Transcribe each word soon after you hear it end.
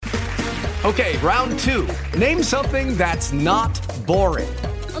Okay, round two. Name something that's not boring.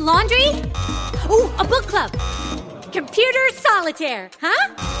 A laundry? Ooh, a book club. Computer solitaire,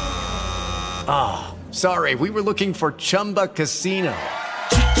 huh? Ah, sorry, we were looking for Chumba Casino.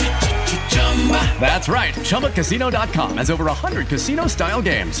 That's right, ChumbaCasino.com has over 100 casino-style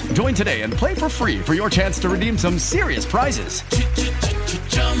games. Join today and play for free for your chance to redeem some serious prizes.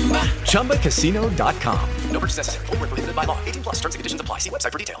 ChumbaCasino.com. No purchase necessary. Void where prohibited by law. 18 plus. Terms and conditions apply. See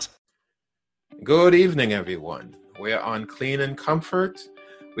website for details. Good evening, everyone. We're on Clean and Comfort.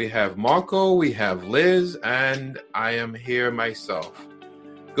 We have Marco, we have Liz, and I am here myself.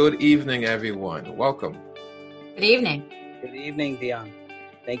 Good evening, everyone. Welcome. Good evening. Good evening, Dion.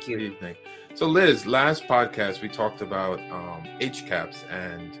 Thank you. Good evening. So, Liz, last podcast we talked about HCAHPS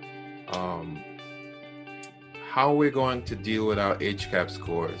and how we're going to deal with our HCAHPS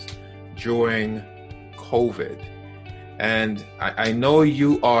scores during COVID. And I know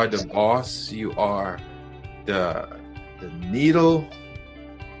you are the boss. You are the needle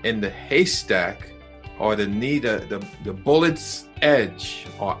in the haystack, or the bullet's edge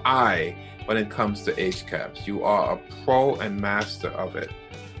or eye when it comes to HCAHPS. You are a pro and master of it.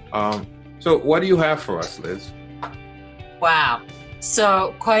 So what do you have for us, Liz? Wow.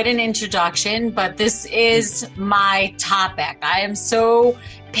 So quite an introduction, but this is my topic. I am so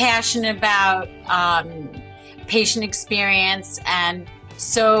passionate about patient experience and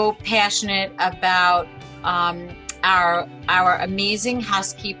so passionate about our amazing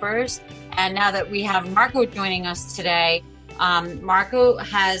housekeepers. And now that we have Marco joining us today, Marco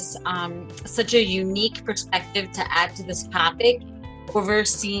has such a unique perspective to add to this topic,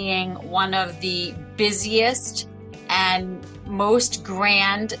 overseeing one of the busiest and most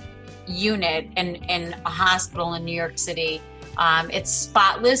grand unit in a hospital in New York City. It's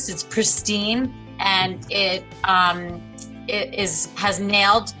spotless, it's pristine, and it has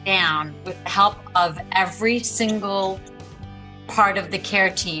nailed down, with the help of every single part of the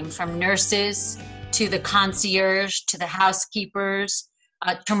care team, from nurses to the concierge to the housekeepers,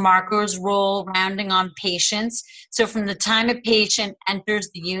 to Marco's role rounding on patients. So from the time a patient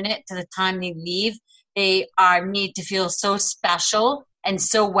enters the unit to the time they leave, they are made to feel so special and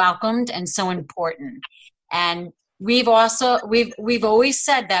so welcomed and so important. And we've always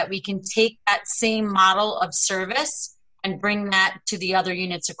said that we can take that same model of service and bring that to the other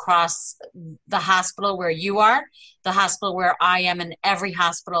units across the hospital where you are, the hospital where I am, and every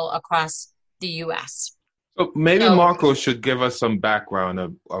hospital across the U.S. So maybe Marco should give us some background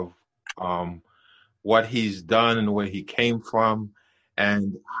of what he's done and where he came from,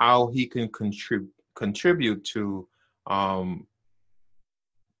 and how he can contribute to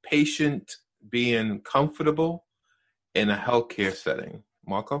patient being comfortable in a healthcare setting.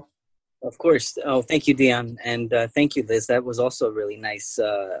 Marco? Of course. Oh, thank you, Dion, and thank you, Liz. That was also a really nice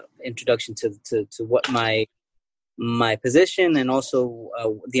introduction to what my position and also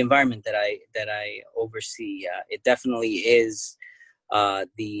the environment that I oversee. It definitely is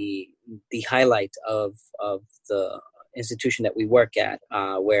the highlight of the institution that we work at,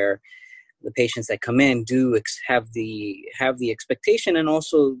 where the patients that come in do have the expectation, and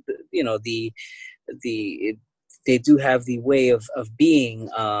also they do have the way of being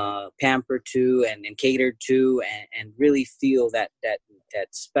pampered to and catered to, and really feel that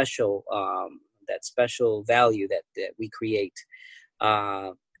special value that we create.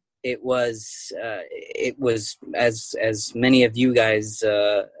 It was as many of you guys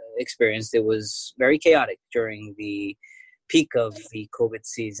experienced. It was very chaotic during the peak of the COVID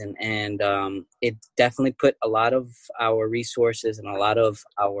season, and it definitely put a lot of our resources and a lot of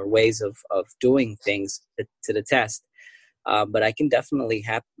our ways of doing things to the test. But I can definitely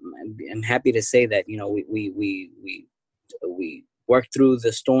I'm happy to say that we worked through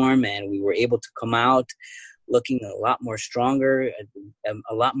the storm, and we were able to come out looking a lot more stronger,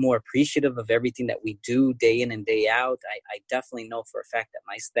 a lot more appreciative of everything that we do day in and day out. I definitely know for a fact that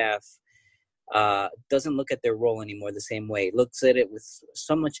my staff doesn't look at their role anymore the same way. It looks at it with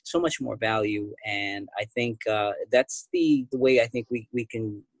so much more value, and I think that's the way I think we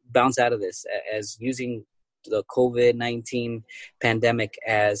can bounce out of this, as using the COVID-19 pandemic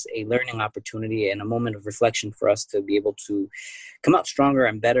as a learning opportunity and a moment of reflection for us to be able to come out stronger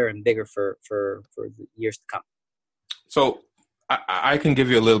and better and bigger for the years to come. So I can give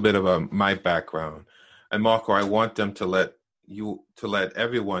you a little bit of my background, and Marco, I want them to let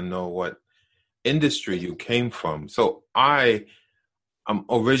everyone know what industry you came from. So I am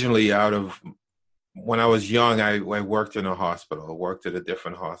originally when I was young, I worked in a hospital. I worked at a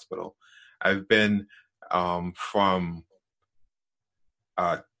different hospital. I've been from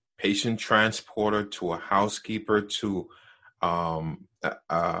a patient transporter to a housekeeper to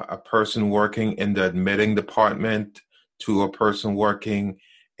a person working in the admitting department to a person working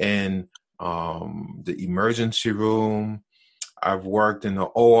in the emergency room. I've worked in the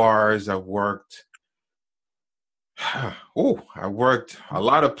ORs. I worked a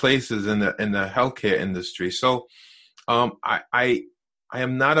lot of places in the healthcare industry. So I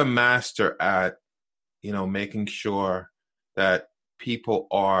am not a master at making sure that people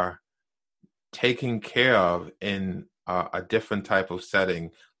are taken care of in a different type of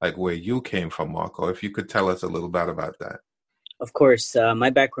setting, like where you came from, Marco. If you could tell us a little bit about that. Of course, my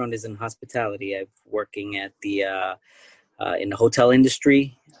background is in hospitality. I'm working at the in the hotel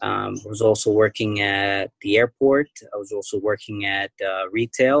industry. I was also working at the airport. I was also working at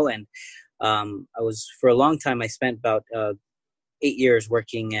retail, and I was, for a long time, I spent about 8 years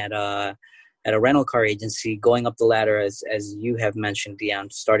working at a rental car agency, going up the ladder as you have mentioned, Dion,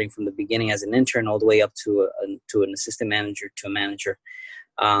 starting from the beginning as an intern all the way up to an assistant manager to a manager.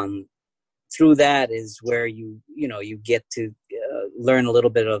 Through that is where you get to learn a little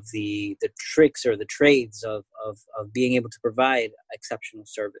bit of the tricks or the trades of being able to provide exceptional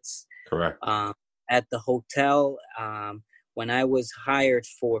service. Correct. At the hotel, when I was hired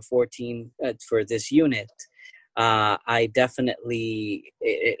for this unit, I definitely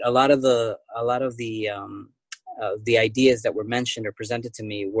a lot of the ideas that were mentioned or presented to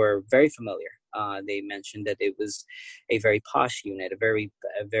me were very familiar. They mentioned that it was a very posh unit, a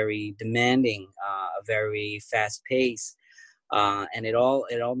very demanding, a very fast pace, and it all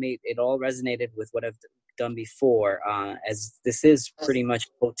resonated with what I've done before, as this is pretty much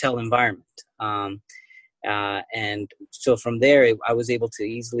a hotel environment. And so from there, I was able to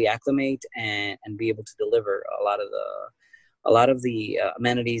easily acclimate and be able to deliver a lot of the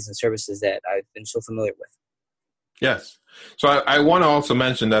amenities and services that I've been so familiar with. Yes. So I want to also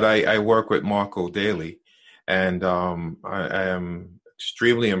mention that I work with Marco daily, and I am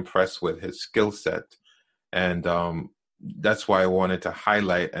extremely impressed with his skill set. And that's why I wanted to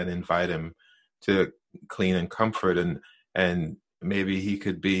highlight and invite him to Clean and Comfort, and maybe he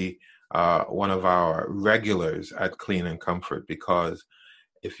could be one of our regulars at Clean and Comfort, because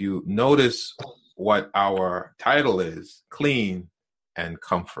if you notice what our title is, Clean and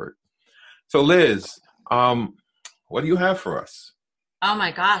Comfort. So Liz, what do you have for us? Oh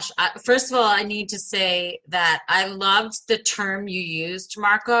my gosh. First of all, I need to say that I loved the term you used,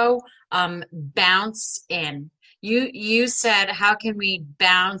 Marco, bounce in. You said, how can we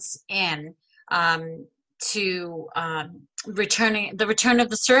bounce in to the return of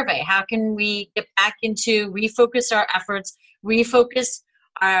the survey? How can we get back into, refocus our efforts, refocus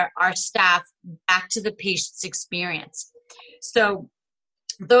our staff back to the patient's experience? So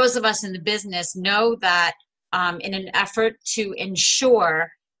those of us in the business know that in an effort to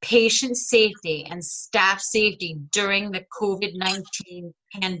ensure patient safety and staff safety during the COVID-19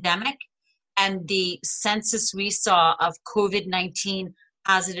 pandemic and the census we saw of COVID-19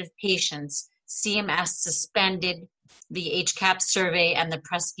 positive patients, CMS suspended the HCAHPS survey and the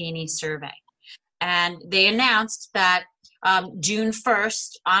Press Ganey survey. And they announced that June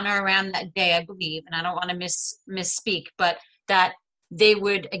 1st, on or around that day, I believe, and I don't want to misspeak, but that they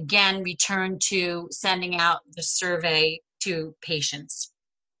would again return to sending out the survey to patients.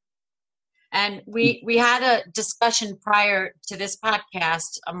 And we had a discussion prior to this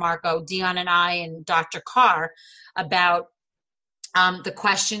podcast, Marco, Dion and I and Dr. Carr, about the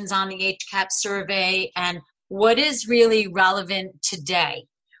questions on the HCAHPS survey and what is really relevant today.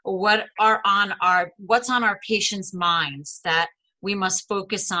 What's on our patients' minds that we must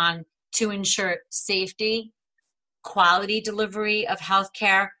focus on to ensure safety, quality delivery of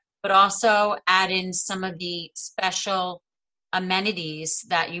healthcare, but also add in some of the special amenities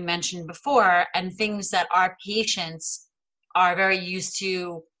that you mentioned before and things that our patients are very used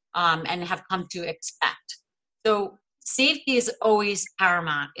to and have come to expect. So safety is always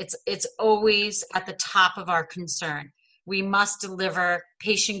paramount. It's always at the top of our concern. We must deliver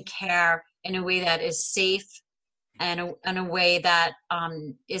patient care in a way that is safe and in a way that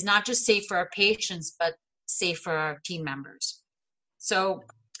is not just safe for our patients, but safe for our team members. So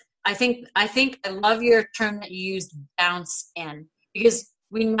I think I love your term that you used, bounce in, because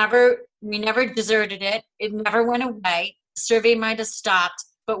we never deserted it. It never went away. The survey might have stopped,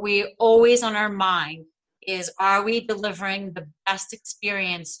 but we always on our mind is, are we delivering the best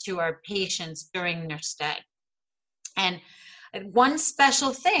experience to our patients during their stay? And one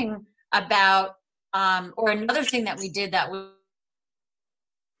special thing about, or another thing that we did that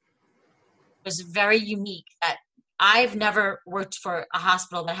was very unique, that I've never worked for a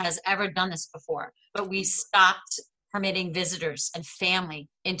hospital that has ever done this before, but we stopped permitting visitors and family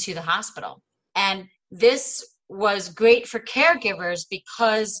into the hospital. And this was great for caregivers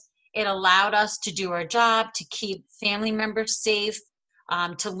because it allowed us to do our job, to keep family members safe,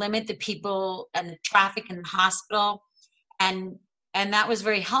 to limit the people and the traffic in the hospital. And that was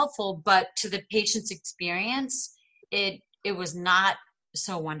very helpful, but to the patient's experience, it was not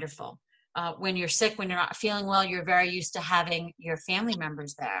so wonderful. When you're sick, when you're not feeling well, you're very used to having your family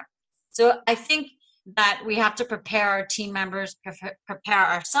members there. So I think that we have to prepare our team members, prepare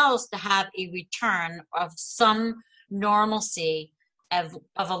ourselves to have a return of some normalcy of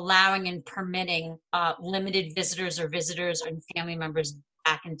allowing and permitting limited visitors and family members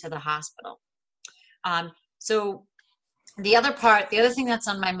back into the hospital. So the other thing that's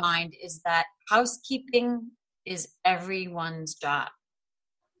on my mind is that housekeeping is everyone's job.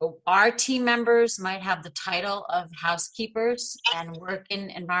 Our team members might have the title of housekeepers and work in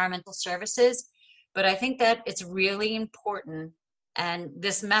environmental services, but I think that it's really important, and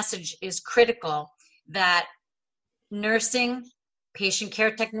this message is critical, that nursing, patient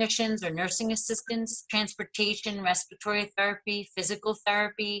care technicians or nursing assistants, transportation, respiratory therapy, physical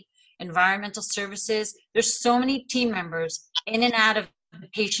therapy, environmental services, there's so many team members in and out of the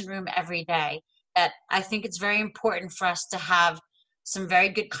patient room every day that I think it's very important for us to have some very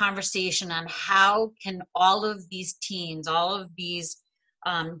good conversation on how can all of these teams, all of these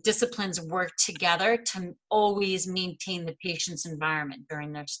disciplines work together to always maintain the patient's environment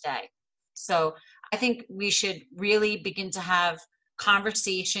during their stay. So I think we should really begin to have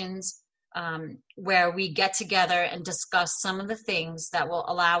conversations where we get together and discuss some of the things that will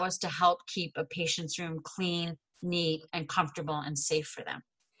allow us to help keep a patient's room clean, neat, and comfortable and safe for them.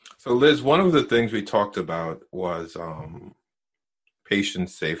 So Liz, one of the things we talked about was patient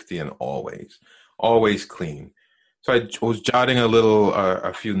safety and always clean. So I was jotting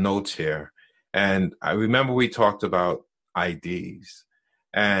a few notes here, and I remember we talked about IDs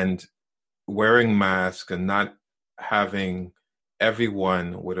and wearing masks and not having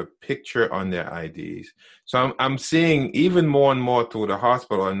everyone with a picture on their IDs. So I'm seeing even more and more through the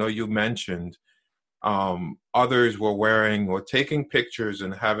hospital. I know you mentioned others were wearing or taking pictures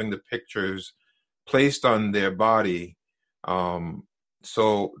and having the pictures placed on their body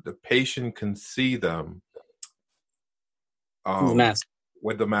so the patient can see them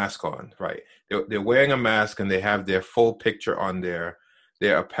with the mask on, right? They're wearing a mask and they have their full picture on their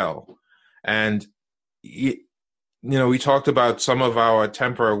lapel. And we talked about some of our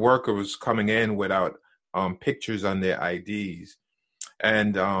temporary workers coming in without pictures on their IDs.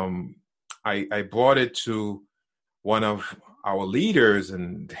 And I brought it to one of our leaders,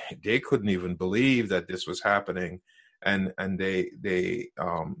 and they couldn't even believe that this was happening. And they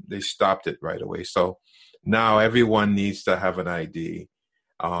stopped it right away. So now everyone needs to have an ID.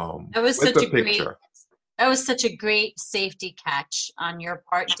 That was such a great safety catch on your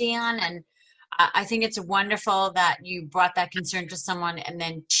part, Dion. And I think it's wonderful that you brought that concern to someone and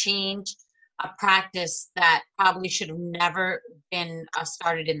then changed a practice that probably should have never been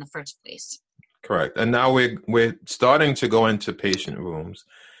started in the first place. Correct. And now we're starting to go into patient rooms.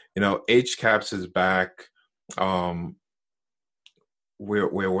 HCAHPS is back. We're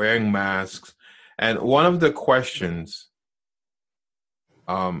wearing masks. And one of the questions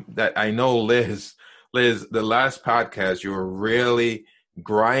that I know, Liz, the last podcast, you were really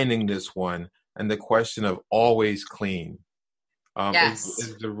grinding this one, and the question of always clean.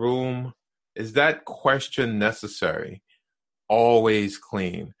 Yes. Is that question necessary? Always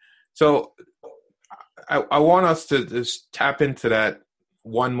clean. So I want us to just tap into that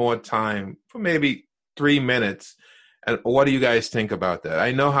one more time for maybe 3 minutes. And what do you guys think about that?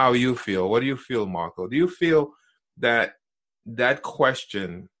 I know how you feel. What do you feel, Marco? Do you feel that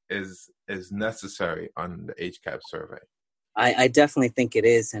question is necessary on the HCAHPS survey? I definitely think it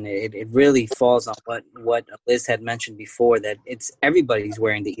is, and it really falls on what Liz had mentioned before, that it's everybody's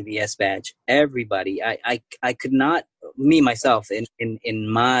wearing the EVS badge. Everybody. I could not, me myself,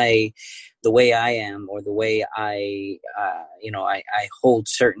 in my the way I am, or the way I hold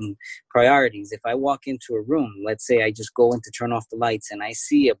certain priorities. If I walk into a room, let's say I just go in to turn off the lights and I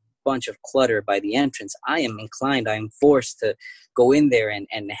see a bunch of clutter by the entrance, I am forced to go in there and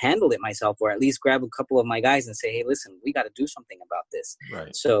handle it myself, or at least grab a couple of my guys and say, hey, listen, we got to do something about this.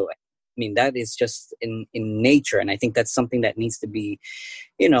 Right. So, I mean, that is just in nature. And I think that's something that needs to be,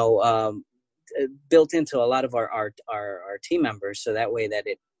 built into a lot of our team members. So that way that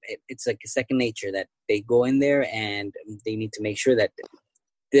it's like a second nature, that they go in there and they need to make sure that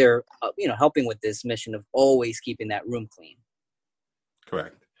they're, helping with this mission of always keeping that room clean.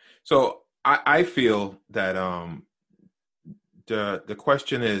 Correct. So I feel that the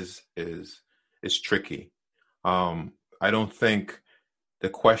question is tricky. I don't think the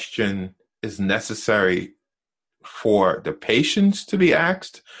question is necessary for the patients to be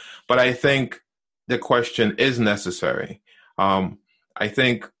asked, but I think the question is necessary. I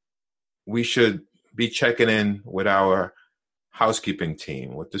think we should be checking in with our housekeeping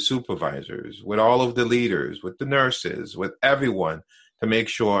team, with the supervisors, with all of the leaders, with the nurses, with everyone to make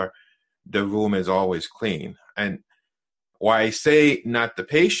sure the room is always clean. And why I say not the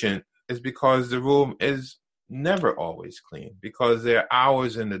patient is because the room is never always clean, because there are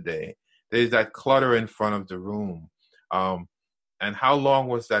hours in the day. There's that clutter in front of the room. And how long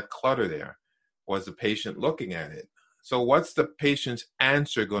was that clutter there? Was the patient looking at it? So what's the patient's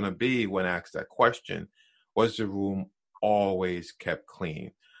answer going to be when asked that question? Was the room always kept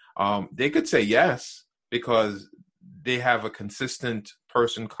clean? They could say yes, because they have a consistent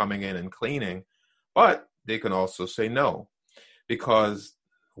person coming in and cleaning, but they can also say no, because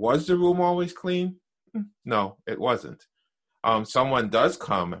was the room always clean? No, it wasn't. Someone does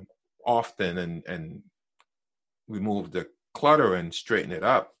come often and remove the clutter and straighten it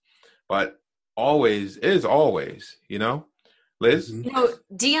up, but always is always, Liz?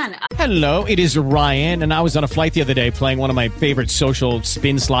 Dion. Hello, it is Ryan, and I was on a flight the other day playing one of my favorite social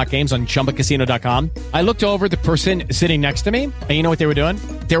spin slot games on ChumbaCasino.com. I looked over at the person sitting next to me, and you know what they were doing?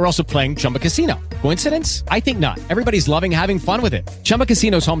 They were also playing Chumba Casino. Coincidence? I think not. Everybody's loving having fun with it. Chumba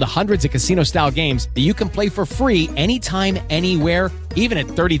Casino is home to hundreds of casino-style games that you can play for free anytime, anywhere, even at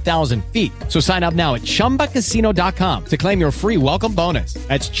 30,000 feet. So sign up now at ChumbaCasino.com to claim your free welcome bonus.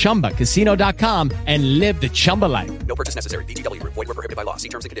 That's ChumbaCasino.com and live the Chumba life. No purchase necessary. VGW. Void where prohibited by law. See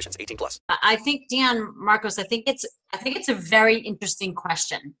terms and conditions. 18+. I think, Dion, Marcos, I think it's a very interesting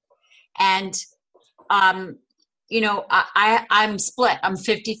question. And, I'm split. I'm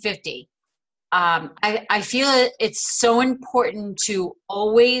 50-50. I feel it's so important to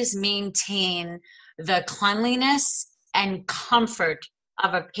always maintain the cleanliness and comfort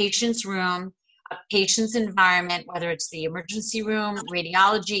of a patient's room, a patient's environment, whether it's the emergency room,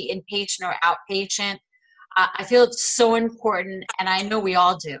 radiology, inpatient or outpatient. I feel it's so important, and I know we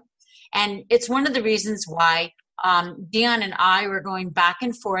all do. And it's one of the reasons why Dion and I were going back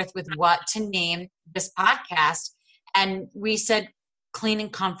and forth with what to name this podcast. And we said clean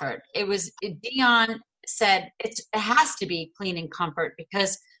and comfort. Dion said it has to be clean and comfort,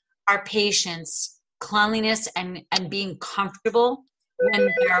 because our patients' cleanliness and being comfortable when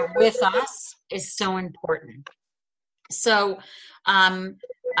they're with us is so important. So I'm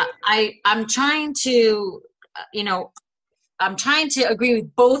trying to, I'm trying to agree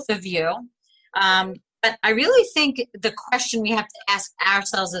with both of you. But I really think the question we have to ask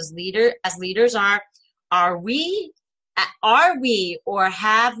ourselves as leaders are we or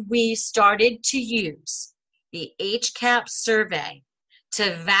have we started to use the HCAHPS survey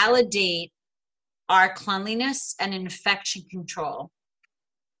to validate our cleanliness and infection control?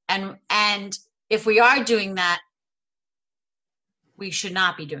 And if we are doing that, we should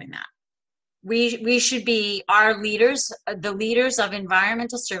not be doing that. We should be our leaders, the leaders of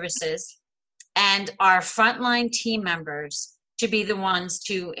environmental services, and our frontline team members should be the ones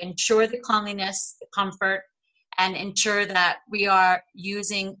to ensure the cleanliness, the comfort, and ensure that we are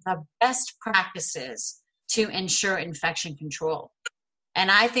using the best practices to ensure infection control. And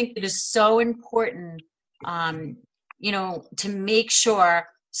I think it is so important, to make sure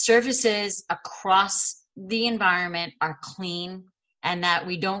surfaces across the environment are clean and that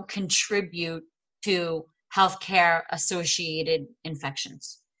we don't contribute to healthcare associated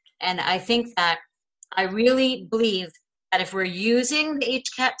infections. And I think that I really believe that if we're using the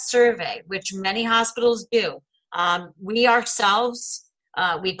HCAHPS survey, which many hospitals do, we ourselves,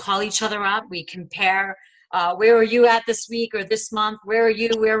 we call each other up, we compare, where were you at this week or this month? Where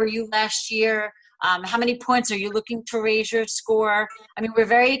were you last year? How many points are you looking to raise your score? I mean, we're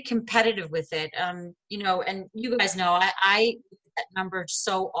very competitive with it, and you guys know I that number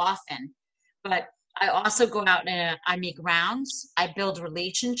so often, but I also go out and I make rounds. I build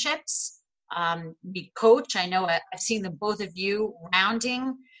relationships. We coach. I know I've seen the both of you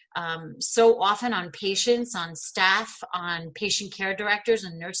rounding so often on patients, on staff, on patient care directors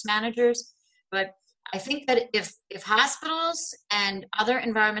and nurse managers. But I think that if hospitals and other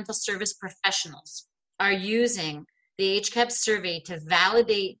environmental service professionals are using the HCAHPS survey to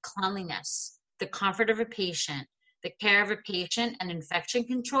validate cleanliness, the comfort of a patient, the care of a patient, and infection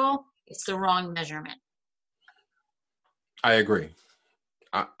control, it's the wrong measurement. I agree.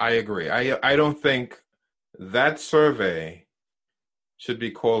 I agree. I don't think that survey should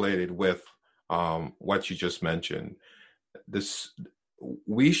be correlated with what you just mentioned.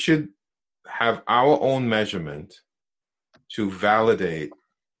 We should have our own measurement to validate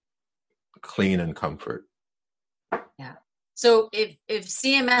clean and comfort. Yeah. So if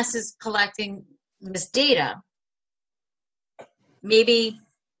CMS is collecting this data, maybe,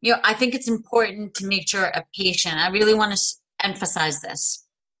 I think it's important to make sure a patient, I really want to emphasize this.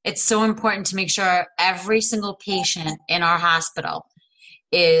 It's so important to make sure every single patient in our hospital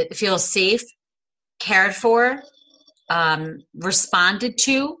feels safe, cared for, responded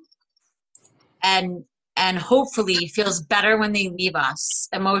to, and hopefully feels better when they leave us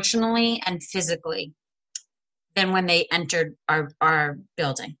emotionally and physically than when they entered our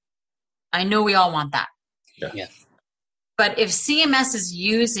building. I know we all want that. Yeah. But if CMS is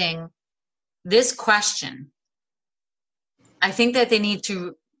using this question, I think that they need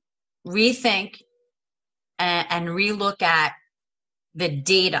to rethink and relook at the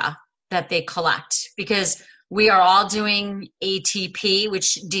data that they collect, because we are all doing ATP,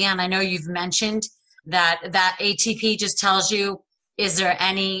 which, Deanne, I know you've mentioned that ATP just tells you, is there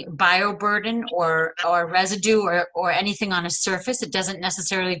any bioburden or residue or anything on a surface? It doesn't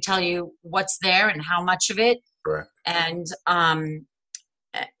necessarily tell you what's there and how much of it. Correct. And, and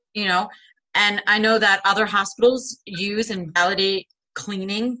I know that other hospitals use and validate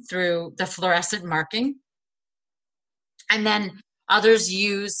cleaning through the fluorescent marking. And then others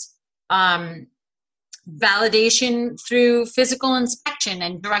use validation through physical inspection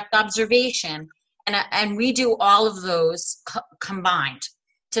and direct observation. And we do all of those combined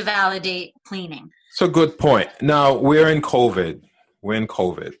to validate cleaning. So good point. Now we're in COVID.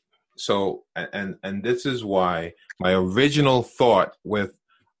 So, and this is why my original thought with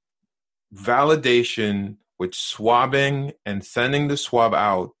validation, with swabbing and sending the swab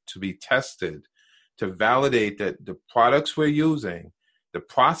out to be tested, to validate that the products we're using, the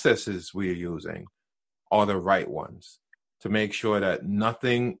processes we're using are the right ones, to make sure that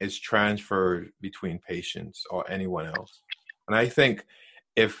nothing is transferred between patients or anyone else. And I think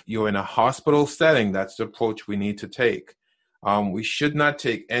if you're in a hospital setting, that's the approach we need to take. We should not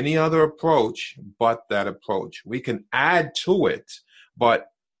take any other approach but that approach. We can add to it, but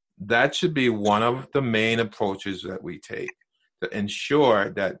that should be one of the main approaches that we take to ensure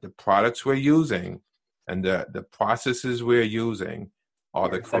that the products we're using and the processes we're using are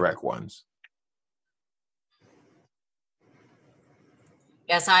the correct ones.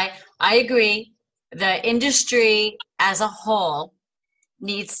 Yes, I agree. The industry as a whole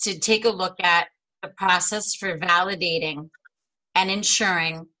needs to take a look at the process for validating and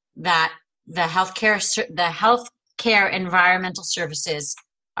ensuring that the healthcare environmental services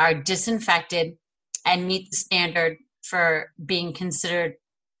are disinfected and meet the standard for being considered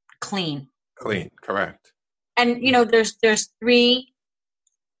clean. Clean, correct. And there's three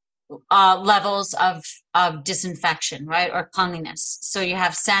levels of disinfection, right, or cleanliness. So you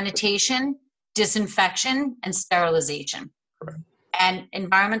have sanitation, disinfection, and sterilization. Correct. And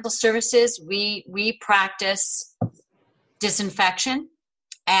environmental services, we practice disinfection,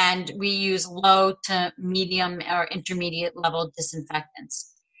 and we use low to medium or intermediate level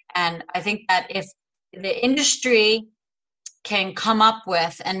disinfectants. And I think that if the industry can come up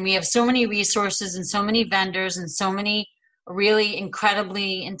with, and we have so many resources and so many vendors and so many really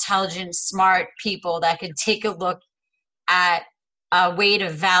incredibly intelligent, smart people that could take a look at a way to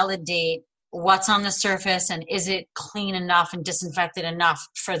validate what's on the surface and is it clean enough and disinfected enough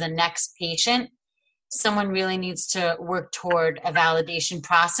for the next patient. Someone really needs to work toward a validation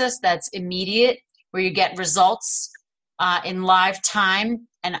process that's immediate, where you get results in live time.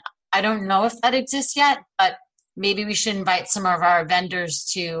 And I don't know if that exists yet, but maybe we should invite some of our vendors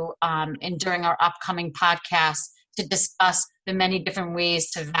to, and during our upcoming podcast, to discuss the many different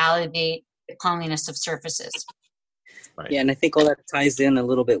ways to validate the cleanliness of surfaces. Right. Yeah, and I think all that ties in a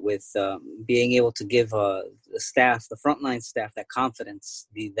little bit with being able to give the staff, the frontline staff, that confidence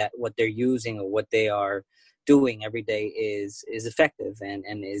that what they're using or what they are doing every day is effective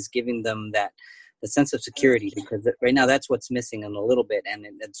and is giving them the sense of security, because right now that's what's missing in a little bit, and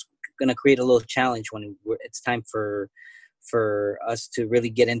it's going to create a little challenge when it's time for us to really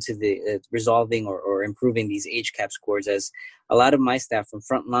get into the resolving or improving these HCAHPS scores. As a lot of my staff from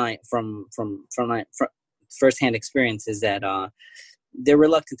firsthand experience is that they're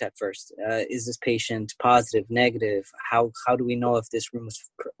reluctant at first. Is this patient positive, negative? How do we know if this room is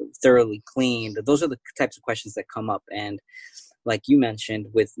thoroughly cleaned? Those are the types of questions that come up. And like you mentioned,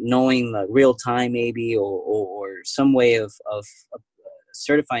 with knowing real time maybe or some way of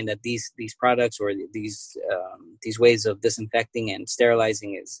certifying that these products or these ways of disinfecting and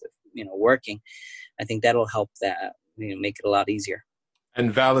sterilizing is working, I think that'll help that make it a lot easier.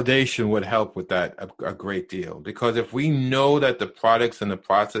 And validation would help with that a great deal, because if we know that the products and the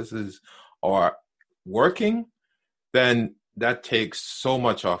processes are working, then that takes so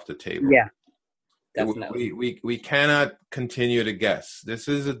much off the table. Yeah, definitely. We cannot continue to guess. This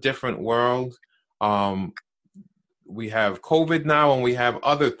is a different world. we have COVID now, and we have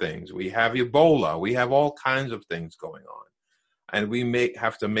other things. We have Ebola. We have all kinds of things going on, and we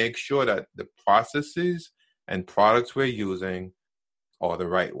have to make sure that the processes and products we're using are the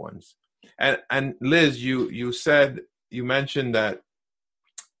right ones. And Liz, you mentioned that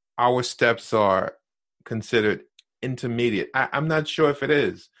our steps are considered intermediate. I'm not sure if it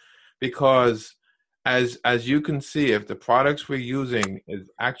is, because as you can see, if the products we're using is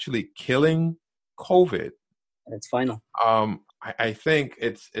actually killing COVID, it's final. I think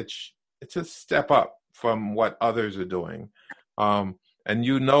it's a step up from what others are doing. And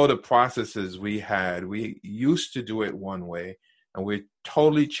the processes we used to do it one way, and we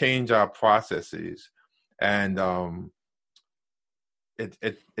totally changed our processes, and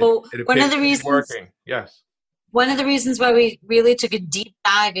it one of the reasons working. Yes. One of the reasons why we really took a deep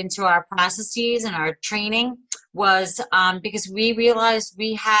dive into our processes and our training was because we realized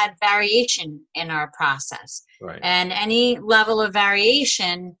we had variation in our process. Right. And any level of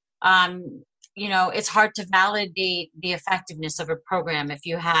variation, it's hard to validate the effectiveness of a program if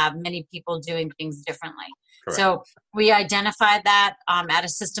you have many people doing things differently. Correct. So we identified that at a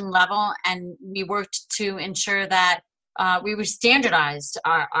system level, and we worked to ensure that we were standardized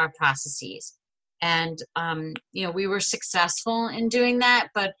our processes. And, we were successful in doing that,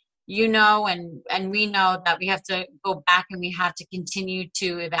 but and we know that we have to go back and we have to continue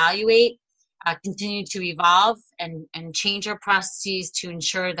to evaluate, continue to evolve and change our processes to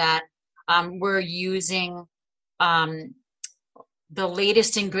ensure that we're using the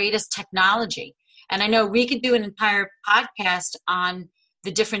latest and greatest technology. And I know we could do an entire podcast on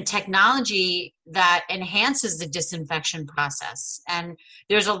the different technology that enhances the disinfection process. And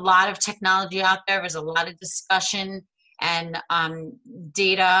there's a lot of technology out there. There's a lot of discussion and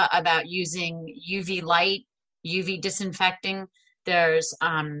data about using UV light, UV disinfecting. There's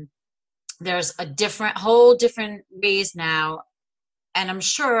a whole different ways now. And I'm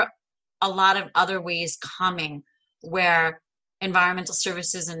sure a lot of other ways coming where environmental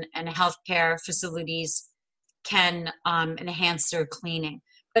services and healthcare facilities can enhance their cleaning.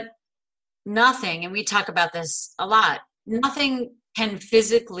 But nothing, and we talk about this a lot, nothing can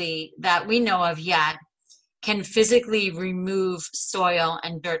physically, that we know of yet, can physically remove soil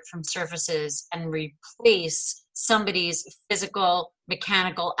and dirt from surfaces and replace somebody's physical,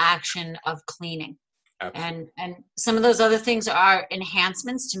 mechanical action of cleaning. Absolutely. And some of those other things are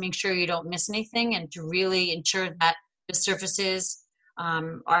enhancements to make sure you don't miss anything and to really ensure that the surfaces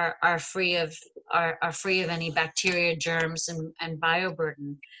are free of any bacteria, germs, and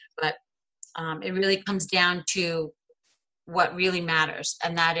bioburden. But it really comes down to what really matters,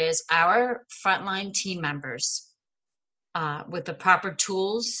 and that is our frontline team members with the proper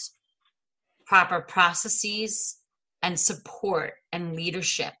tools, proper processes, and support and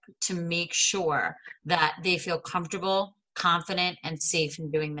leadership to make sure that they feel comfortable, confident, and safe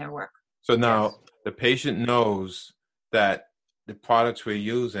in doing their work. So now the patient knows that the products we're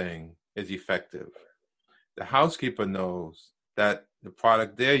using is effective. The housekeeper knows that the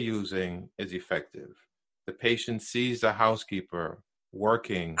product they're using is effective. The patient sees the housekeeper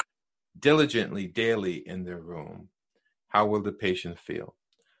working diligently daily in their room. How will the patient feel?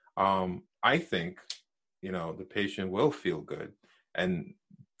 I think, the patient will feel good and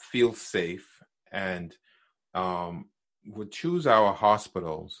feel safe and would choose our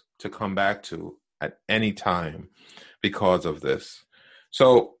hospitals to come back to at any time because of this.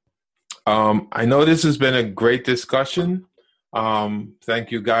 So I know this has been a great discussion.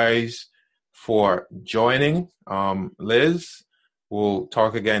 Thank you guys for joining. Liz, we'll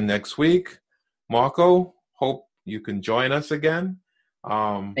talk again next week. Marco, hope you can join us again.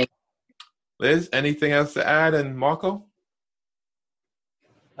 Liz, anything else to add? And Marco?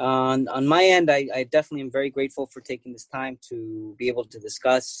 On my end, I definitely am very grateful for taking this time to be able to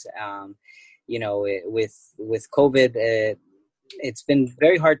discuss. With COVID, it's been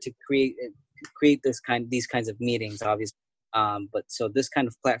very hard to create these kinds of meetings, obviously. But so this kind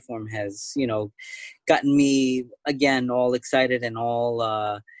of platform has, gotten me again all excited and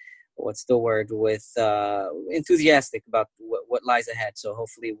all enthusiastic about what lies ahead. So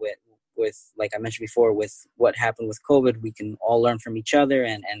hopefully with like I mentioned before, with what happened with COVID, we can all learn from each other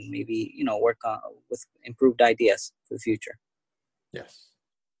and maybe work on with improved ideas for the future. Yes,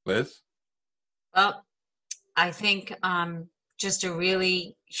 Liz. Well, I think just a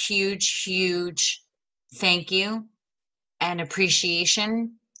really huge thank you and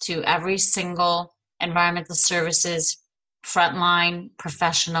appreciation to every single environmental services frontline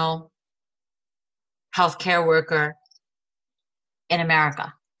professional healthcare worker in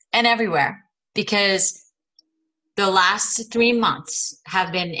America and everywhere, because the last 3 months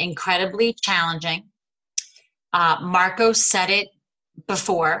have been incredibly challenging. Marco said it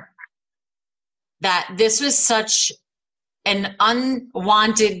before, that this was such an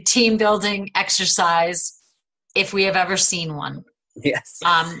unwanted team building exercise if we have ever seen one. Yes.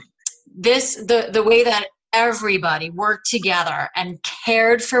 The way that everybody worked together and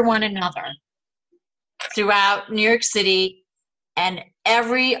cared for one another throughout New York City and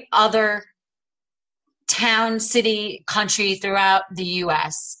every other town, city, country throughout the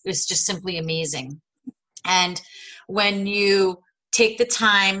US is just simply amazing. And when you take the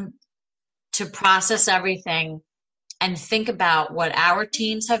time to process everything and think about what our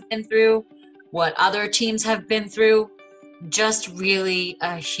teams have been through, what other teams have been through, just really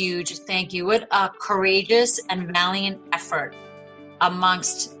a huge thank you. What a courageous and valiant effort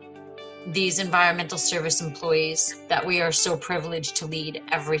amongst these environmental service employees that we are so privileged to lead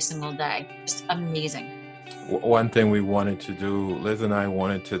every single day. Just amazing. One thing we wanted to do, Liz and I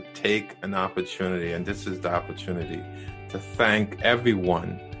wanted to take an opportunity, and this is the opportunity, to thank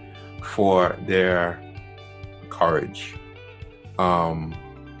everyone for their courage. And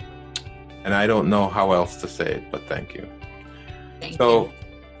I don't know how else to say it, but thank you.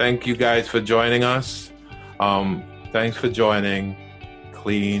 Thank you guys for joining us. Thanks for joining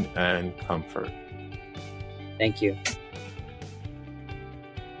Clean and Comfort. Thank you.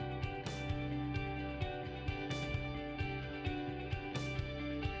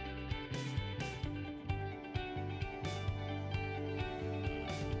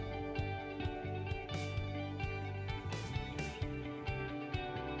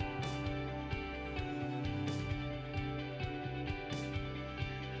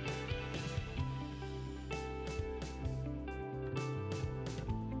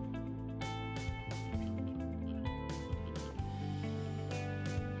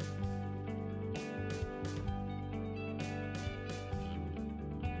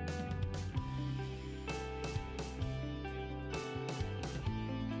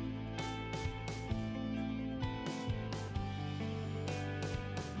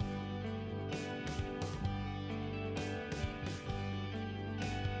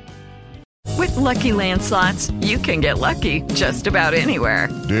 With Lucky Land Slots, you can get lucky just about anywhere.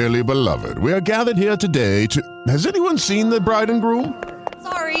 Dearly beloved, we are gathered here today to... Has anyone seen the bride and groom?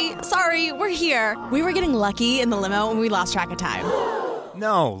 Sorry, we're here. We were getting lucky in the limo and we lost track of time.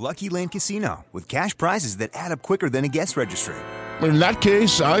 No, Lucky Land Casino, with cash prizes that add up quicker than a guest registry. In that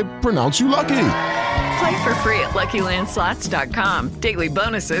case, I pronounce you lucky. Play for free at LuckyLandSlots.com. Daily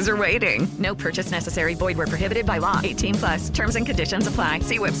bonuses are waiting. No purchase necessary. Void where prohibited by law. 18+. Terms and conditions apply.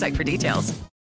 See website for details.